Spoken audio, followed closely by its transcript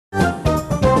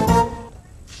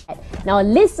Now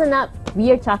listen up, we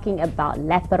are talking about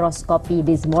laparoscopy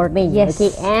this morning. Yes.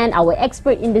 Okay, and our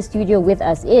expert in the studio with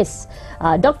us is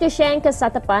Dr. Shanker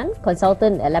Sathappan,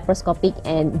 consultant laparoscopic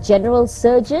and general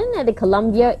surgeon at the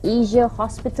Columbia Asia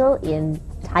Hospital in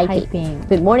Taiping.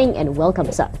 Good morning and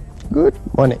welcome, sir. Good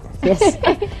morning. Yes,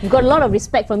 you've got a lot of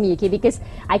respect from me, okay, because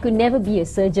I could never be a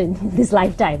surgeon in this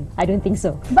lifetime. I don't think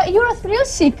so. But you're a thrill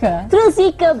seeker. Thrill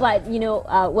seeker, but you know,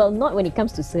 well, not when it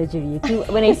comes to surgery. Okay?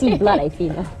 When I see blood, I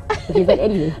feel. Okay, but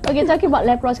anyway. Okay, talking about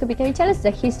laparoscopy, can you tell us the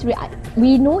history?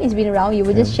 We know it's been around. You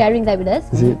were just sharing that with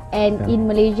us. And in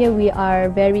Malaysia, we are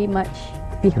very much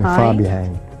behind. Far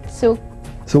behind. So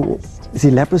see,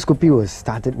 laparoscopy was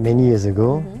started many years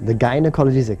ago. The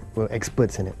gynecologists were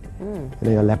experts in it. You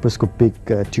know, your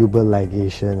laparoscopic tubal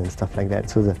ligation and stuff like that.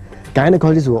 So the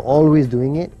gynecologists were always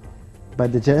doing it,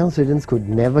 but the general surgeons could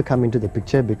never come into the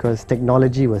picture because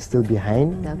technology was still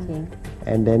behind. Okay.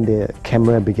 And then the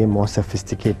camera became more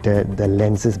sophisticated, the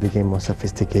lenses became more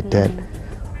sophisticated,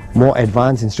 more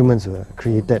advanced instruments were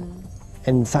created.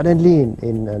 And suddenly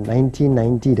in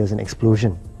 1990 there was an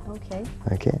explosion.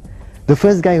 Okay. The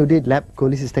first guy who did lap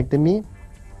cholecystectomy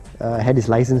had his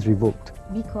license revoked.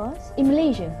 because in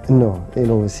Malaysia? No,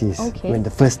 in overseas. Okay. When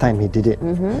the first time he did it,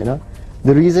 you know,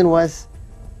 the reason was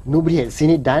nobody had seen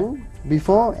it done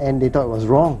before, and they thought it was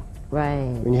wrong.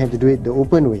 Right. When you have to do it the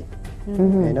open way,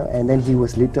 you know, and then he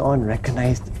was later on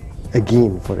recognized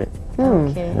again for it.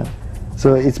 Okay. You know?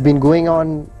 So it's been going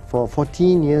on for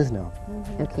 14 years now.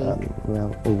 Okay.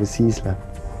 Well, overseas lah.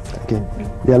 Okay.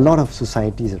 There are a lot of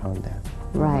societies around there.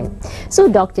 Right. So,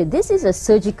 doctor, this is a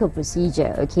surgical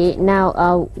procedure, okay?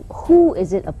 Now, who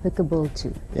is it applicable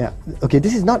to? Yeah. Okay,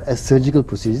 this is not a surgical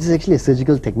procedure. This is actually a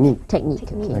surgical technique.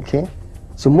 Technique, okay. Okay.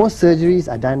 So most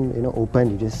surgeries are done, you know,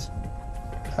 open. You just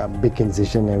big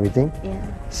incision and everything. Yeah.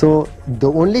 So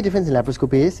the only difference in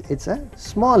laparoscopy is it's a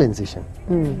small incision.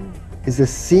 It's the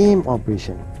same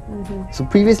operation. So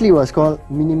previously it was called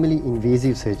minimally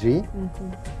invasive surgery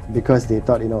because they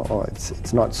thought, you know, oh,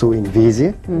 it's not so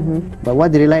invasive. But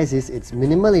what they realized is it's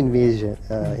minimal invasion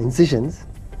incisions,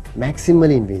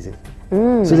 maximally invasive.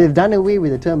 So they've done away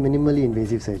with the term minimally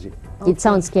invasive surgery. It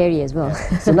sounds scary as well.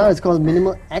 So now it's called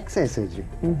minimal access surgery.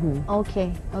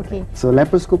 Okay. Okay. So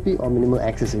laparoscopy or minimal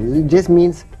access surgery, it just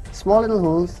means small little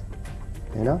holes,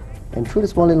 you know, and through the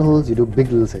small little holes you do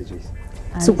big little surgeries.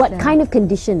 So what kind of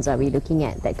conditions are we looking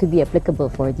at that could be applicable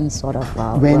for these sort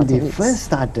of When they techniques? first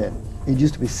started, it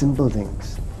used to be simple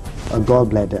things. A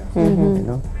gallbladder, you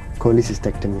know,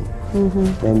 cholecystectomy.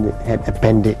 Then they had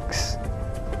appendix,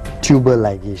 tubal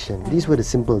ligation. These were the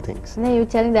simple things. And then you're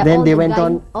telling that Then all, they the went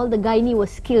on- all the gynae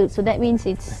was skilled, so that means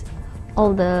it's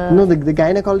all the... No, the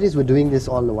gynecologists were doing this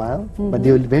all the while, but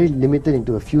they were very limited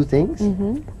into a few things.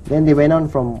 Then they went on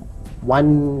from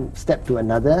one step to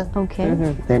another. Okay.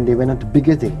 Then they went on to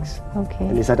bigger things. Okay.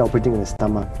 And they started operating on the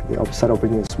stomach. They started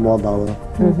operating on the small bowel.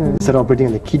 They started operating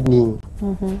on the kidney.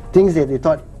 Things that they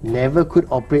thought never could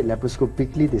operate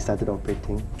laparoscopically, they started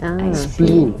operating. The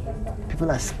spleen. People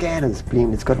are scared of the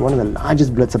spleen. It's got one of the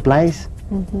largest blood supplies,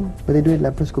 but they do it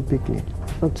laparoscopically.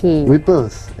 Okay.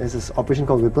 Whipples. There's this operation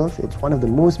called Whipples. It's one of the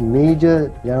most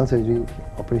major general surgery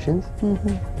operations.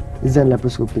 It's done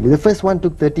laparoscopically. The first one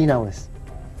took 13 hours.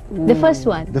 The first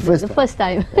one. The first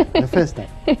time. The first time.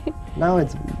 Now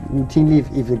it's routinely,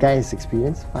 if the guy is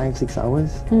experienced, 5-6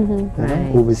 hours, you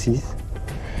know, overseas.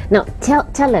 Now,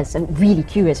 tell us, I'm really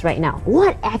curious right now,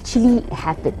 what actually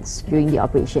happens during the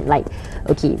operation? Like,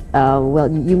 okay,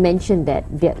 well, you mentioned that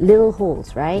there are little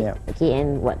holes, right? Yeah. Okay,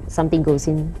 and what, something goes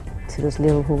in to those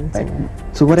little holes? Right. And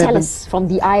So what tell happens? us from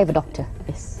the eye of a doctor.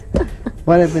 Yes.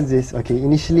 What happens is, okay,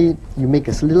 initially you make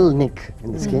a little nick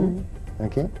in the skin,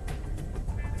 okay?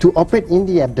 To operate in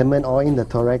the abdomen or in the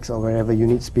thorax or wherever, you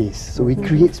need space. So we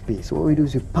create space. So what we do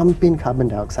is we pump in carbon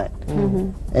dioxide.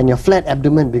 And your flat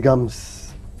abdomen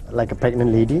becomes like a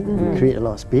pregnant lady. We create a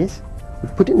lot of space. We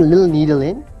put in a little needle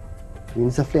in. We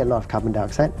insufflate a lot of carbon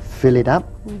dioxide, fill it up,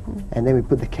 and then we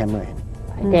put the camera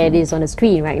in. There it is on the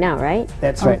screen right now, right?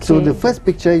 That's right. So Okay. the first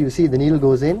picture, you see the needle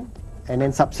goes in, and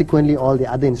then subsequently all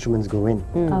the other instruments go in.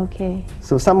 Okay.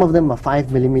 So some of them are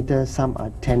 5mm, some are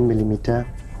 10mm.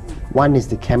 One is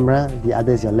the camera, the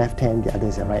other is your left hand, the other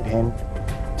is your right hand.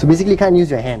 So basically you can't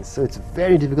use your hands, so it's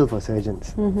very difficult for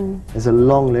surgeons. There's a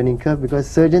long learning curve because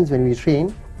surgeons, when we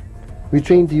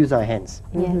train to use our hands.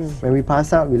 Yes. When we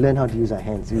pass out, we learn how to use our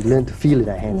hands. We learn to feel with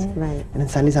our hands. Right. And then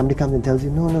suddenly somebody comes and tells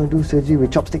you, no, do surgery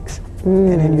with chopsticks.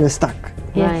 And then you're stuck.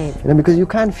 Right. You know, because you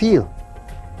can't feel.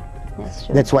 That's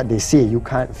true. That's what they say, you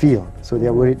can't feel. So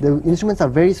they're worried. The instruments are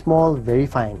very small, very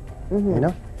fine, you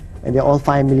know, and they're all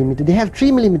 5mm. They have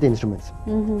 3mm instruments.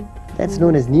 That's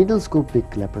known as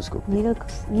needle-scopic laparoscopy.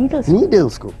 Needles.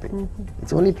 Needle-scopic.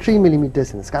 It's only 3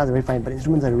 millimeters and the scars are very fine, but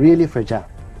instruments are really fragile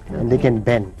and they can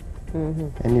bend.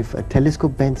 And if a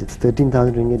telescope bends, it's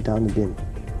 13,000 ringgit down the bin.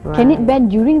 Right. Can it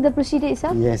bend during the procedure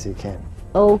itself? Yes, you can.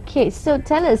 Okay, so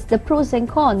tell us the pros and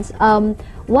cons. I'm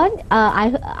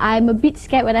a bit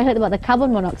scared when I heard about the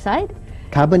carbon monoxide.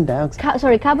 Carbon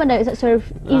dioxide. Carbon dioxide. Sorry,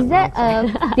 is that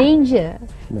a danger?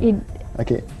 No.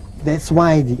 Okay, that's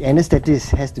why the anesthetist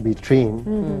has to be trained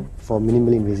for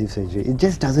minimally invasive surgery. It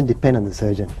just doesn't depend on the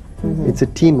surgeon. It's a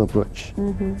team approach.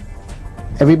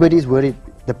 Everybody's worried.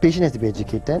 The patient has to be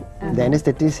educated. The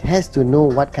anesthetist has to know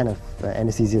what kind of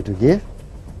anesthesia to give,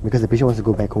 because the patient wants to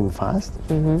go back home fast.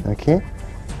 Okay,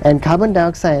 and carbon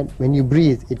dioxide, when you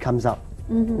breathe, it comes out.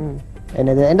 And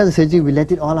at the end of the surgery, we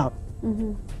let it all out.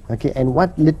 Okay, and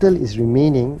what little is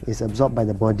remaining is absorbed by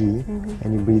the body,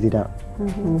 and you breathe it out.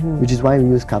 Which is why we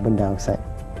use carbon dioxide.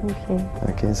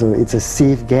 Okay, so it's a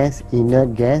safe gas,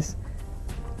 inert gas,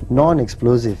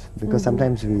 non-explosive, because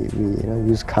sometimes we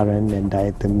use current and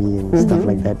diathermy and stuff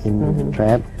like that in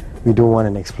trap. We don't want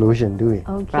an explosion, do we?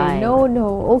 Okay, Right. no.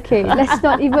 Okay, let's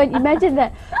not even imagine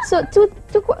that. So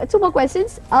two more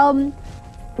questions.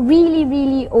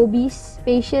 Really obese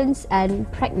patients and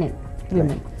pregnant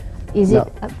women. Is Now,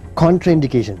 it?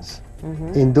 contraindications.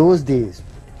 In those days,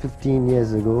 15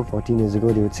 years ago, 14 years ago,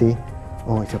 they would say,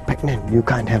 oh, if you're pregnant, you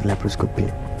can't have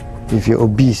laparoscopy. If you're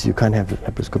obese, you can't have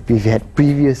laparoscopy. If you had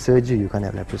previous surgery, you can't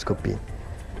have laparoscopy.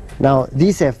 Now,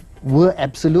 these were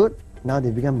absolute, now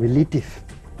they become relative.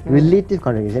 Relative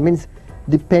contraindications. That means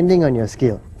depending on your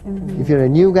skill. If you're a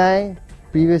new guy,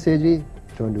 previous surgery,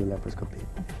 don't do laparoscopy.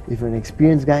 If you're an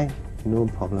experienced guy, no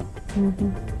problem.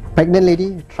 Pregnant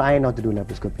lady, try not to do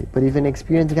laparoscopy. But if you're an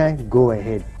experienced guy, go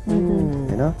ahead.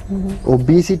 You know?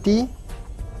 Obesity.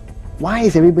 Why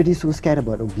is everybody so scared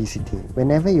about obesity?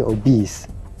 Whenever you're obese,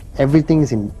 everything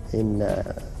is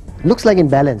looks like in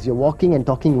balance. You're walking and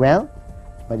talking well,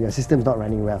 but your system's not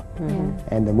running well.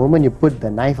 And the moment you put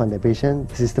the knife on the patient,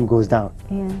 the system goes down.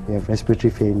 You have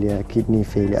respiratory failure, kidney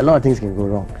failure, a lot of things can go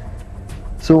wrong.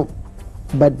 So,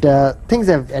 but things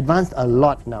have advanced a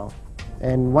lot now.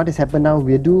 And what has happened now,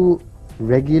 we do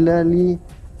regularly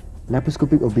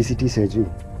laparoscopic obesity surgery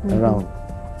around.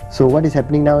 So what is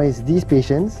happening now is these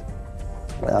patients,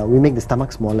 we make the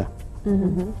stomach smaller.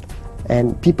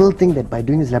 And people think that by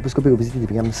doing this laparoscopic obesity, they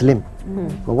become slim.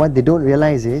 But what they don't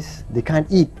realize is they can't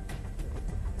eat.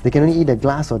 They can only eat a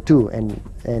glass or two, and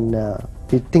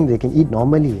they think they can eat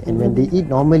normally. And when they eat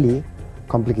normally,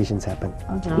 complications happen.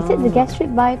 Is it the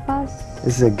gastric bypass?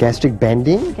 This is a gastric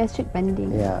bending. Gastric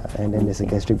bending. Yeah, and then there's a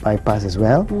gastric bypass as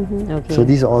well. Okay. So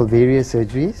these are all various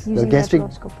surgeries. The Using gastric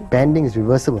laparoscopy. bending is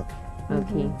reversible.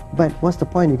 Okay. But what's the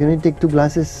point? You can only take 2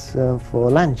 glasses for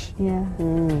lunch. Yeah.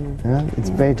 It's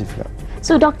very difficult.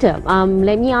 So, doctor,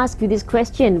 let me ask you this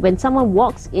question. When someone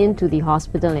walks into the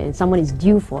hospital and someone is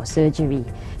due for surgery,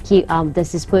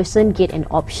 does this person get an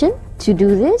option to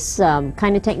do this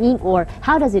kind of technique, or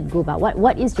how does it go about?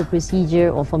 What is the procedure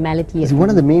or formality? See, one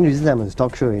of the main reasons I'm on this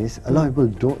talk show is a lot of people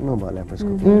don't know about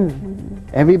laparoscopy.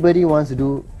 Everybody wants to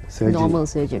do surgery. Normal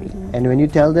surgery. And when you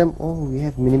tell them, oh, we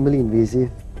have minimally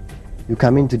invasive, you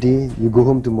come in today, you go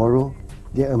home tomorrow,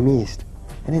 they're amazed.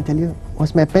 And then tell you,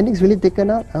 was my appendix really taken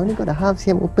out? I only got a half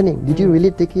cm opening. Did you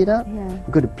really take it out? Yeah.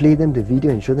 You've got to play them the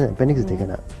video and show them the appendix is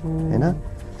taken out. You know?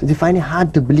 So they find it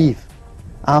hard to believe.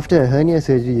 After a hernia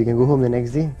surgery, you can go home the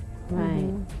next day. Right.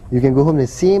 You can go home the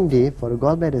same day for a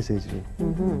gallbladder surgery.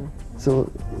 So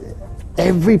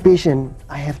every patient,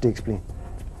 I have to explain.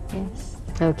 Yes.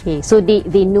 Okay, so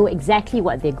they know exactly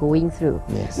what they're going through.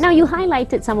 Yes. Now, you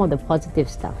highlighted some of the positive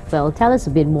stuff. Well, tell us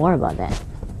a bit more about that.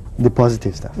 The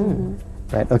positive stuff.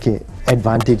 Right, okay,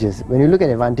 advantages. When you look at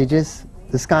advantages,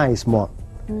 the scar is small.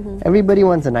 Everybody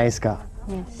wants a nice scar.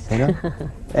 Yes. You know?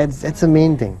 that's the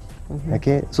main thing.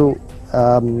 Okay, so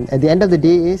at the end of the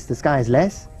day is the scar is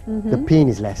less, the pain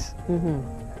is less.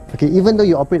 Okay, even though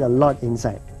you operate a lot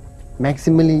inside,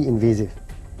 maximally invasive,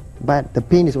 but the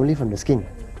pain is only from the skin.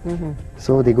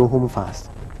 So they go home fast.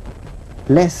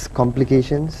 Less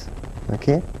complications,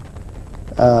 okay?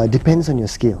 Depends on your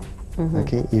skill.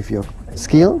 Okay, if you're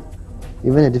skilled,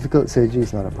 even a difficult surgery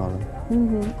is not a problem.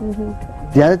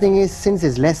 The other thing is, since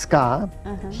there's less scar,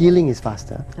 healing is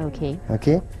faster. Okay.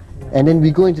 Okay, and then we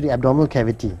go into the abdominal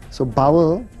cavity. So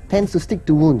bowel tends to stick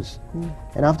to wounds,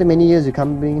 and after many years you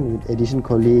come in with adhesion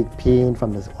colic, pain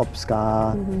from the op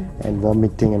scar, and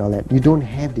vomiting and all that. You don't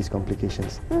have these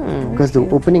complications because the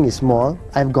opening is small.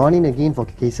 I've gone in again for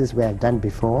cases where I've done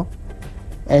before,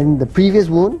 and the previous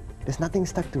wound, there's nothing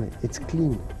stuck to it. It's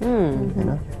clean. You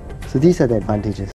know, so these are the advantages.